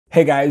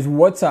Hey guys,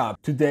 what's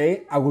up?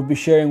 Today I will be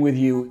sharing with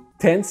you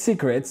 10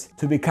 secrets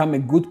to become a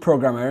good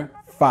programmer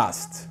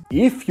fast.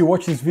 If you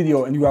watch this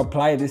video and you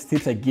apply these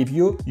tips I give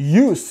you,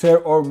 you, sir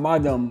or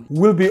madam,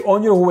 will be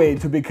on your way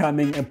to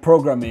becoming a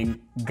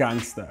programming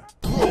gangster.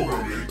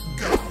 Programming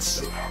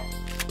gangster.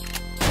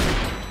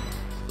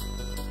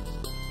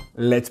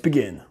 Let's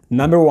begin.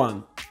 Number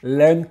 1.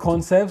 Learn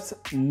concepts,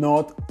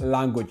 not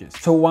languages.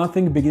 So one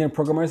thing beginner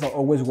programmers are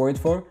always worried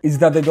for is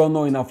that they don't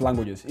know enough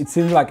languages. It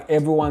seems like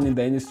everyone in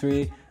the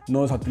industry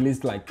knows at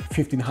least like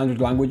 1500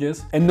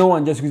 languages and no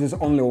one just uses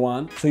only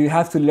one. So you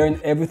have to learn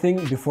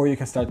everything before you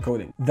can start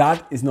coding.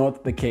 That is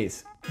not the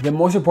case. The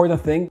most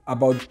important thing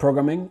about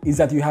programming is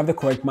that you have the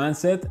correct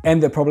mindset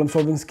and the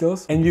problem-solving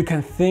skills, and you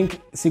can think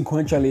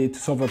sequentially to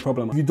solve a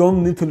problem. You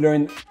don't need to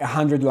learn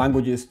 100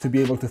 languages to be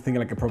able to think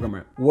like a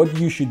programmer. What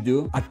you should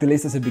do, at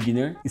least as a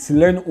beginner, is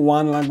learn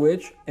one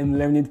language and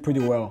learn it pretty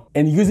well.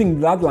 And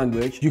using that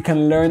language, you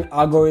can learn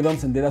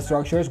algorithms and data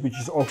structures, which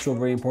is also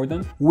very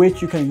important,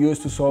 which you can use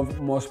to solve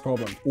most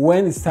problems.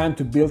 When it's time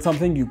to build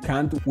something you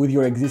can't with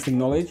your existing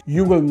knowledge,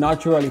 you will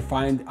naturally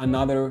find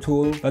another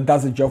tool that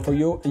does the job for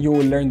you, and you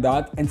will learn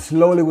that. And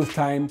slowly with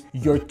time,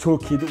 your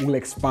toolkit will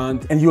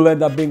expand and you'll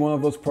end up being one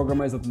of those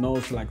programmers that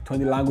knows like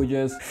 20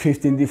 languages,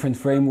 15 different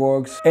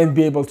frameworks, and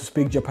be able to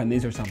speak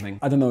Japanese or something.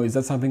 I don't know, is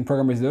that something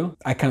programmers do?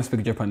 I can't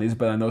speak Japanese,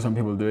 but I know some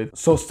people do it.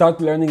 So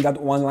start learning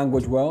that one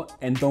language well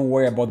and don't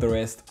worry about the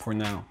rest for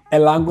now. A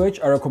language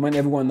I recommend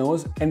everyone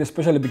knows, and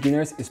especially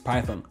beginners, is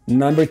Python.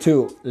 Number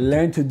 2,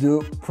 learn to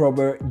do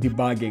proper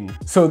debugging.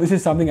 So this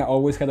is something I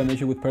always had an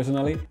issue with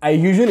personally. I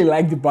usually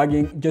like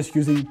debugging just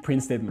using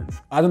print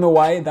statements. I don't know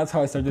why, that's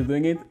how I started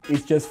doing it.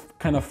 It's just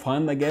kind of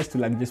fun, I guess, to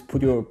like just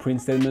put your print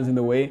statements in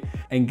the way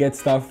and get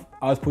stuff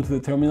output to the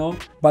terminal,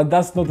 but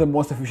that's not the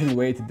most efficient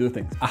way to do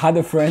things. I had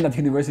a friend at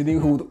university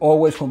who would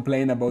always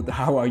complain about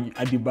how I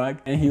debug,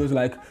 and he was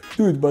like,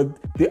 dude, but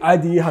the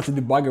IDE has a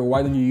debugger,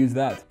 why don't you use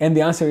that? And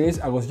the answer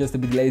is I was just a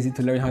bit lazy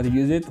to learn how to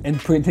use it, and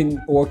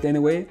printing worked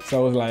anyway,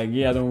 so I was like,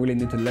 yeah, I don't really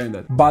need to learn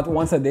that. But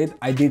once I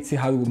did see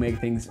how to make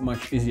things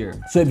much easier.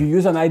 So if you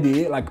use an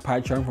IDE like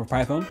PyCharm for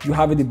Python, you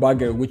have a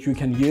debugger which you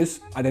can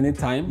use at any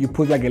time. You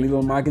put like a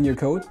little mark in your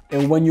code,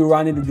 and when you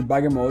run in the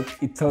debugger mode,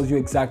 it tells you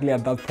exactly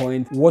at that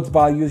point what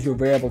values your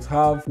variables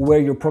have, where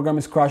your program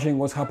is crashing,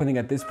 what's happening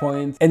at this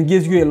point, and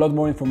gives you a lot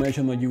more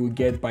information than you would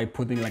get by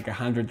putting like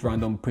 100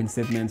 random print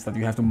statements that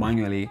you have to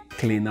manually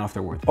clean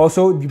afterward.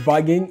 Also,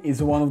 debugging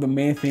is one of the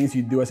main things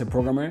you do as a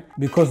programmer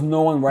because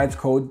no one writes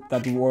code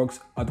that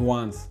works at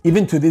once.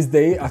 Even to this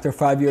day, after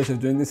 5 years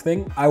of doing this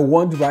thing, I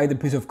won't write a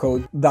piece of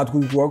code that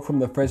would work from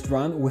the first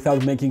run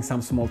without making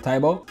some small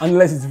typo,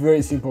 unless it's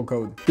very simple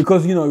code.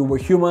 Because, you know, we're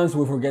humans,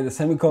 we forget a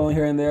semicolon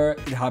here and there,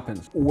 it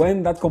happens.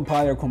 When that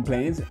compiler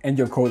complains and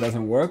your code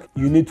doesn't work,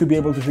 you need to be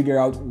able to figure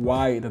out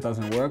why that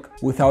doesn't work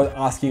without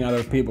asking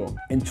other people.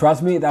 And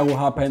trust me, that will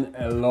happen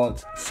a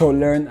lot. So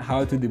learn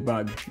how to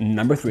debug.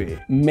 Number 3,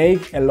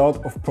 make a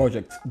lot of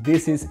projects.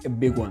 This is a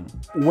big one.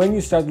 When you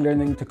start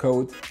learning to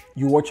code,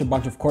 you watch a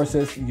bunch of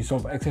courses, you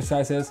solve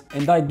exercises,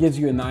 and that gives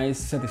you a nice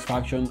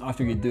satisfaction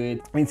after you do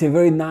it. It's a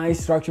very nice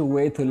structured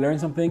way to learn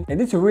something,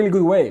 and it's a really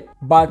good way.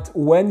 But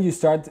when you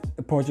start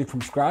a project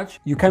from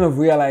scratch, you kind of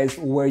realize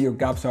where your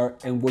gaps are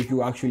and what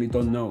you actually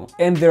don't know.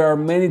 And there are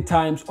many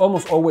times,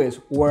 almost always,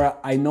 where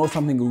I know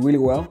something really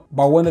well,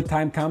 but when the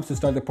time comes to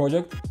start the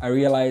project, I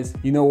realize,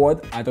 you know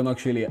what, I don't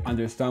actually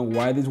understand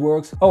why this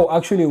works. Oh,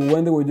 actually,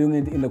 when they were doing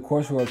it in the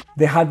coursework,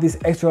 they had this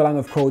extra line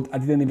of code I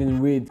didn't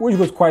even read, which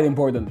was quite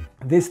important.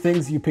 These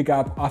things you pick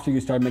up after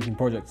you start making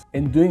projects.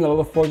 And doing a lot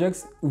of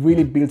projects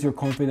really builds your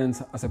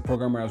confidence as a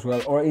programmer as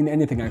well, or in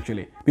anything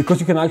actually. Because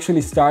you can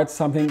actually start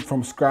something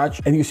from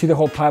scratch and you see the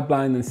whole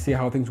pipeline and see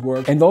how things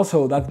work. And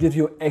also that gives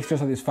you extra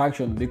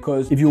satisfaction,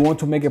 because if you want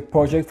to make a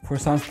project for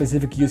some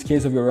specific use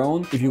case of your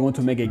own, if you want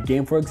to make a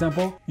game, for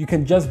example, you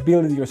can just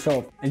build it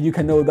yourself and you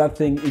can know that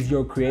thing is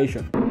your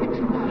creation.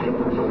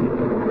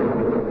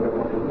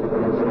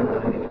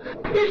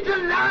 It's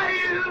alive!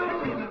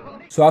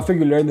 So after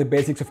you learn the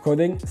basics of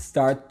coding,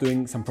 start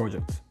doing some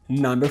projects.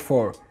 Number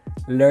 4,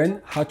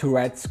 learn how to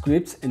write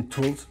scripts and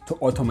tools to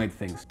automate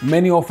things.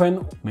 Very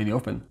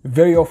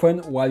often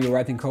while you're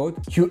writing code,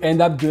 you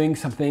end up doing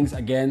some things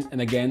again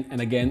and again and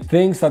again,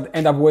 things that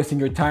end up wasting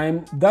your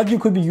time that you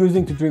could be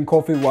using to drink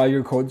coffee while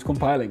your code is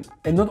compiling.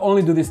 And not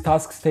only do these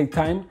tasks take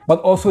time,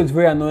 but also it's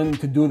very annoying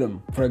to do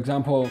them. For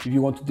example, if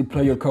you want to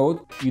deploy your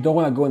code, you don't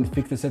want to go and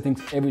fix the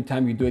settings every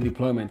time you do a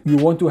deployment. You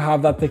want to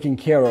have that taken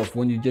care of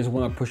when you just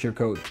want to push your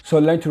code. So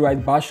learn to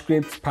write bash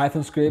scripts,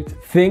 Python scripts,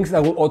 things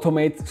that will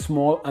automate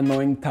small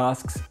annoying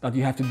tasks that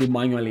you have to do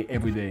manually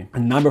every day.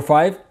 And number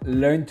 5,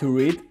 learn to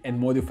read and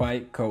modify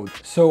code.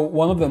 So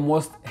one of the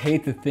most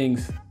hated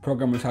things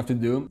programmers have to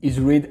do is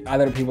read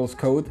other people's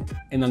code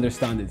and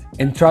understand it.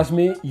 And trust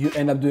me, you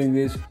end up doing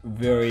this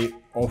very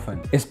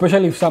often,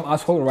 especially if some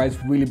asshole writes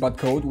really bad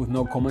code with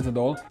no comments at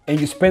all and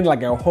you spend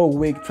like a whole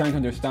week trying to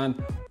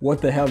understand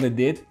what the hell they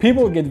did.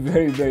 People get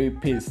very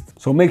pissed.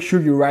 So make sure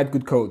you write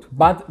good code,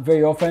 but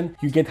very often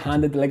you get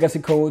handed legacy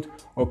code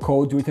or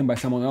code written by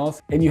someone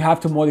else and you have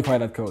to modify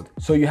that code.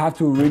 So you have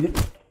to read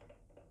it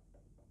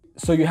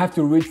So you have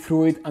to read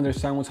through it,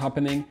 understand what's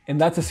happening, and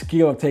that's a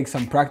skill that takes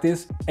some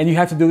practice, and you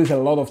have to do this a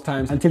lot of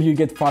times until you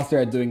get faster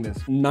at doing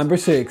this. Number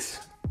 6,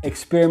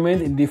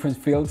 experiment in different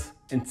fields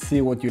and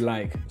see what you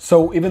like.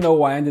 So even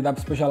though I ended up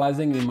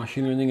specializing in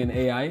machine learning and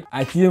AI,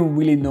 I didn't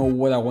really know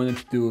what I wanted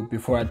to do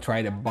before I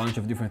tried a bunch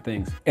of different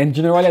things. And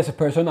generally as a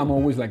person, I'm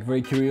always like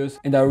very curious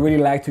and I really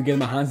like to get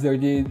my hands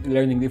dirty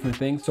learning different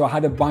things. So I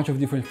had a bunch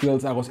of different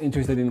fields I was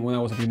interested in when I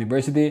was at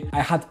university.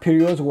 I had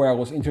periods where I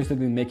was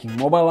interested in making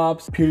mobile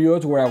apps,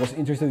 periods where I was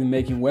interested in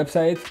making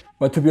websites.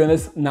 But to be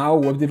honest, now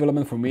web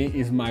development for me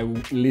is my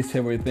least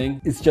favorite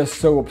thing. It's just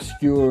so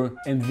obscure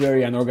and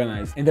very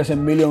unorganized. And there's a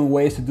million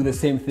ways to do the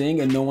same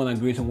thing and no one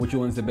agrees on which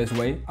one is the best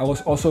way. I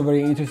was also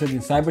very interested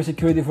in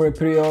cybersecurity for a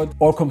period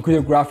or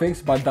computer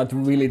graphics, but that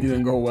really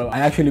didn't go well.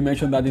 I actually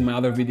mentioned that in my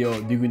other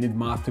video, do you need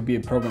math to be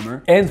a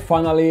programmer? And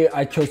finally,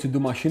 I chose to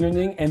do machine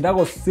learning and that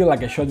was still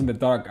like a shot in the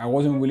dark. I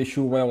wasn't really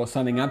sure what I was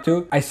signing up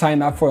to. I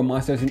signed up for a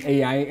master's in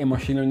AI and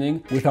machine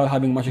learning without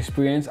having much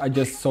experience. I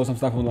just saw some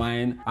stuff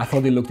online. I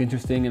thought it looked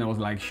interesting and I was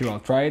like, sure, I'll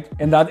try it.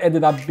 And that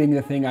ended up being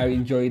the thing I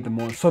enjoyed the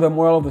most. So the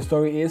moral of the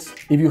story is,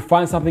 if you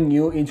find something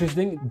new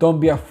interesting, don't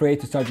be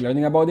afraid to start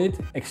learning about it,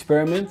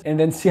 experiment, and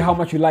then see how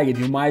much you like it.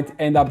 You might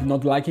end up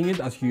not liking it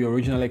as you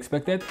originally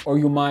expected, or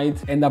you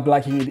might end up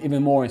liking it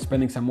even more and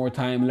spending some more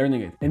time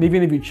learning it. And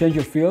even if you change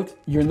your field,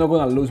 you're not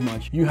gonna lose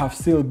much. You have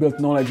still built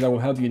knowledge that will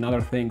help you in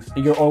other things,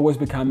 and you're always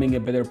becoming a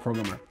better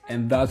programmer.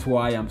 And that's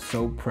why I'm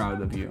so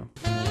proud of you.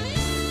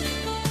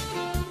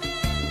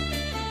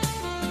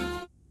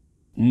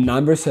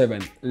 Number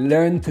 7,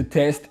 learn to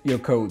test your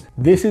code.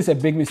 This is a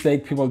big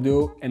mistake people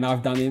do, and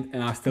I've done it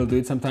and I still do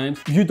it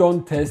sometimes. You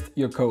don't test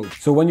your code.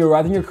 So when you're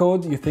writing your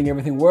code, you think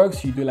everything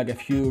works, you do like a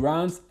few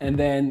runs, and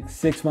then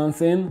 6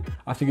 months in,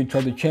 after you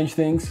try to change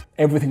things,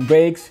 everything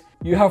breaks.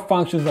 You have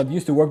functions that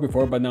used to work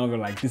before, but now they're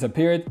like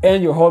disappeared,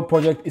 and your whole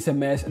project is a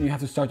mess and you have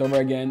to start over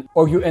again,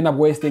 or you end up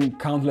wasting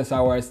countless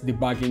hours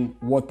debugging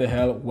what the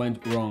hell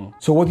went wrong.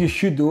 So what you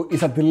should do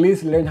is at the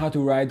least learn how to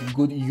write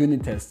good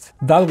unit tests.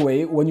 That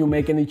way, when you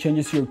make any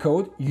changes to your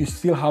code, you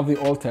still have the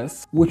old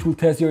tests, which will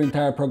test your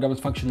entire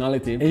program's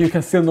functionality, and you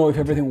can still know if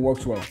everything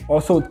works well.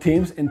 Also,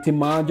 teams and team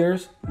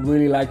managers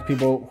really like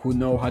people who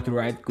know how to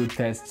write good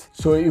tests.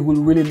 So it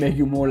will really make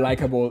you more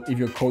likable if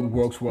your code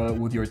works well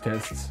with your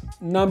tests.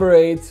 Number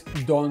 8,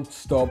 don't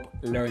stop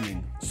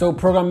learning. So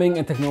programming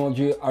and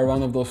technology are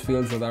one of those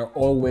fields that are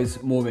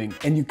always moving,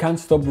 and you can't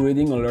stop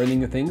reading or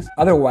learning new things.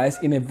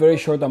 Otherwise, in a very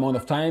short amount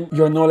of time,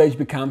 your knowledge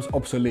becomes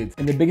obsolete.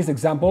 And the biggest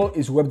example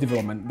is web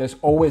development. There's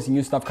always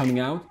new stuff coming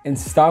out, and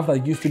stuff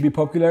that used to be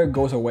popular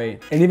goes away.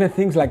 And even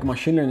things like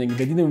machine learning,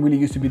 they didn't really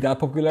used to be that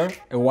popular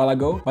a while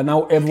ago, but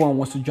now everyone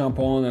wants to jump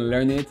on and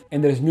learn it.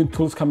 And there's new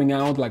tools coming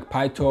out like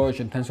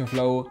PyTorch and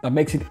TensorFlow that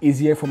makes it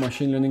easier for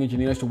machine learning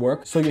engineers to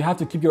work. So you have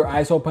to keep your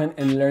eyes open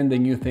and learn the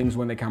new things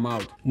when they come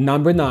out.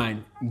 Number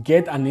 9,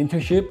 get an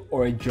internship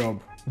or a job.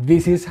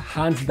 This is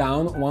hands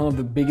down one of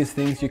the biggest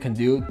things you can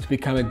do to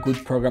become a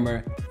good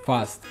programmer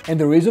fast. And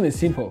the reason is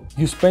simple.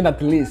 You spend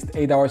at least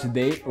 8 hours a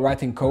day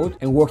writing code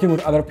and working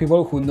with other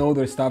people who know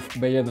their stuff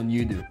better than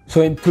you do. So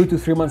in 2 to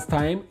 3 months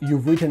time,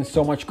 you've written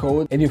so much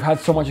code and you've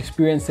had so much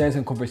experiences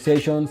and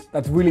conversations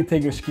that really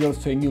take your skills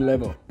to a new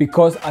level.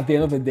 Because at the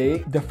end of the day,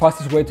 the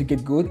fastest way to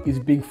get good is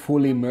being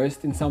fully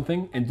immersed in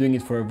something and doing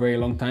it for a very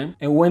long time.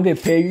 And when they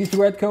pay you to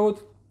write code,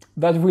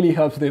 that really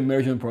helps the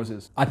immersion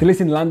process. At least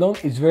in London,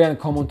 it's very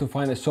uncommon to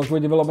find a software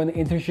development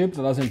internship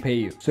that doesn't pay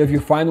you. So if you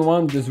find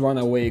one, just run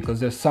away because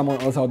there's someone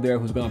else out there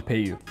who's gonna pay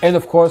you. And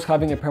of course,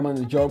 having a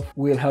permanent job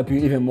will help you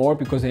even more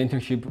because the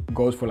internship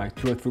goes for like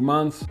 2 or 3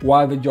 months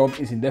while the job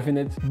is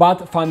indefinite.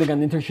 But finding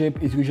an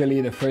internship is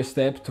usually the first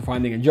step to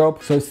finding a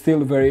job, so it's still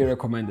very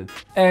recommended.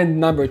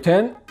 And number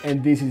 10,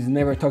 and this is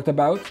never talked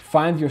about,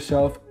 find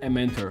yourself a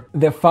mentor.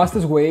 The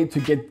fastest way to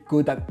get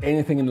good at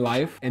anything in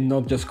life, and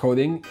not just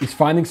coding, is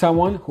finding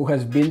someone who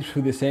has been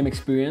through the same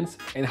experience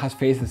and has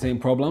faced the same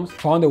problems,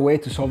 found a way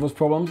to solve those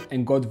problems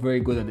and got very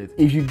good at it.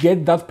 If you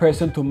get that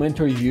person to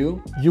mentor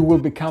you, you will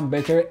become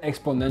better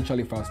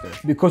exponentially faster.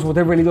 Because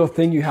whatever little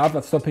thing you have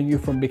that's stopping you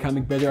from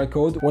becoming better at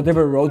code,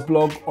 whatever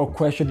roadblock or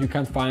question you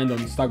can't find on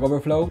Stack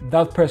Overflow,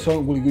 that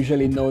person will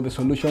usually know the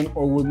solution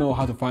or will know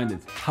how to find it.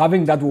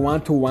 Having that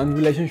one-to-one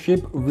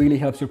relationship really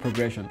helps your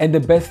progression. And the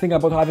best thing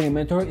about having a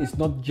mentor is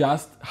not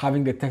just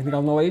having the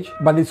technical knowledge,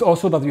 but it's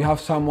also that you have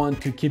someone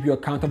to keep you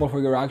accountable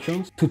for your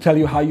actions, to tell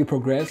you how you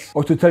progress,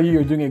 or to tell you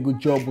you're doing a good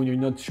job when you're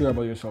not sure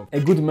about yourself. A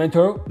good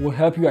mentor will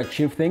help you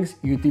achieve things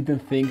you didn't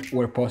think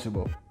were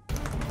possible.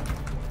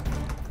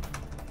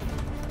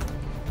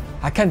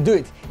 I can't do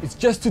it. It's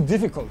just too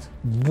difficult.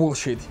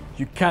 Bullshit.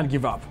 You can't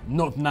give up.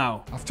 Not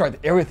now. I've tried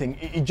everything.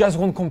 It just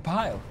won't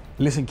compile.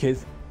 Listen,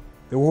 kids.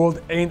 The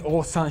world ain't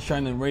all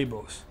sunshine and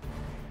rainbows.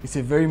 It's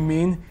a very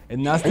mean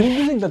and nasty... Are you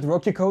using that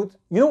Rocky code?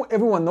 You know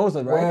everyone knows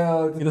that, right?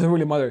 Well, it doesn't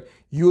really matter.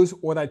 Use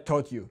what I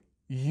taught you.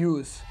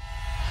 Use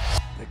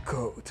the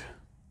code.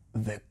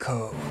 The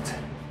code.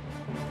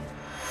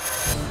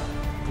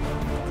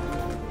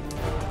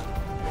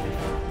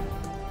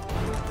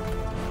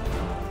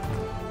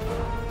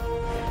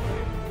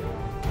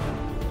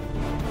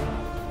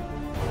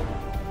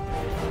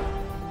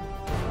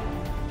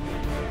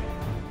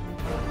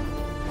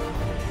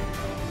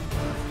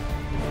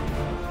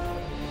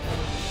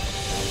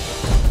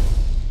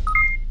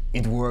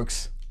 It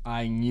works.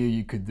 I knew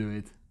you could do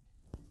it.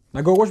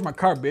 Now go wash my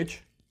car, bitch.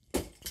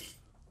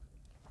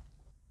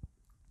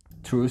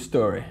 True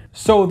story.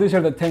 So these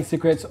are the 10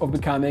 secrets of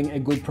becoming a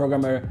good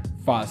programmer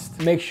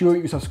fast. Make sure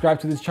you subscribe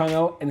to this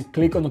channel and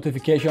click on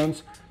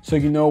notifications so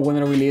you know when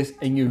I release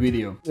a new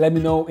video. Let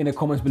me know in the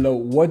comments below,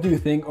 what do you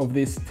think of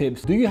these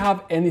tips? Do you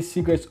have any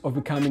secrets of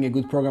becoming a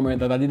good programmer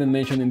that I didn't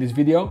mention in this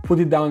video? Put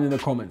it down in the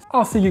comments.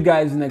 I'll see you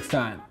guys next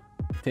time.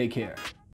 Take care.